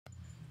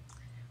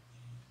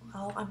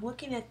Oh, I'm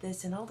looking at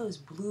this and all those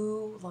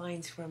blue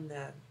lines from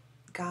the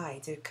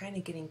guides are kind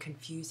of getting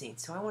confusing.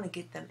 So I want to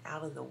get them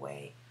out of the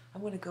way.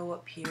 I'm going to go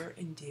up here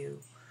and do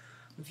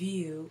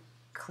View,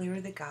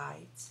 Clear the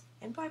Guides,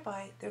 and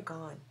bye-bye, they're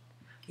gone.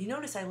 You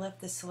notice I left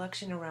the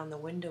selection around the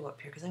window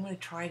up here because I'm going to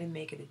try to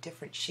make it a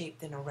different shape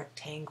than a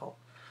rectangle.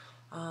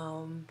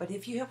 But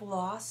if you have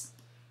lost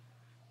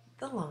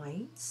the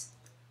lines,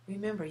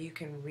 remember you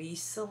can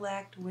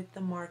reselect with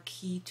the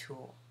marquee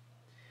tool.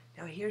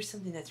 Now here's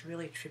something that's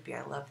really trippy.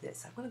 I love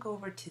this. I'm going to go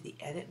over to the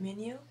Edit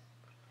menu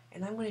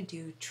and I'm going to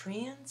do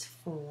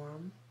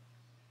Transform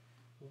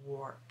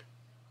Warp.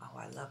 Oh,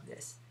 I love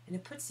this. And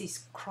it puts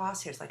these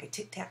crosshairs like a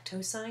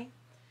tic-tac-toe sign.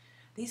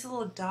 These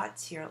little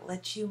dots here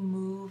let you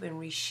move and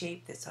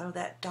reshape this. Oh,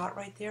 that dot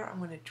right there, I'm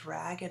going to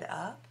drag it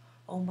up.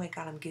 Oh my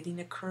God, I'm getting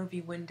a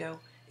curvy window.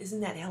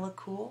 Isn't that hella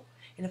cool?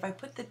 And if I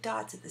put the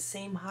dots at the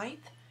same height,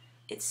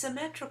 it's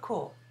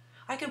symmetrical.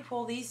 I can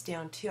pull these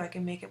down too. I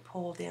can make it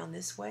pull down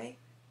this way.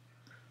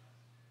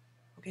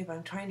 Okay, but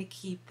I'm trying to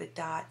keep the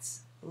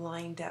dots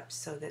lined up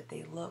so that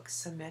they look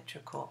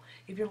symmetrical.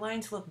 If your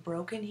lines look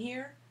broken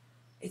here,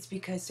 it's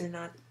because they're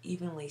not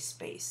evenly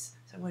spaced.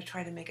 So I'm going to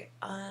try to make it,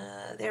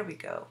 there we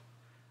go.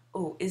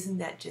 Oh, isn't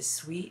that just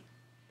sweet?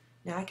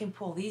 Now I can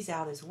pull these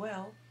out as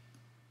well.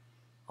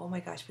 Oh my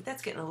gosh, but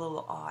that's getting a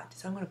little odd.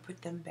 So I'm going to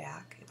put them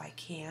back if I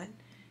can.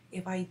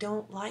 If I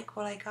don't like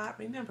what I got,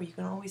 remember you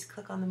can always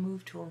click on the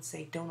Move tool and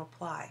say Don't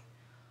Apply.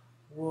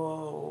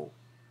 Whoa,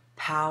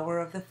 power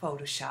of the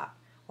Photoshop.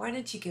 Why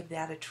don't you give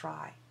that a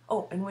try?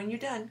 Oh, and when you're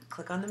done,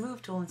 click on the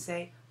Move tool and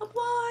say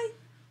Apply.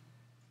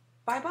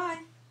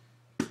 Bye-bye.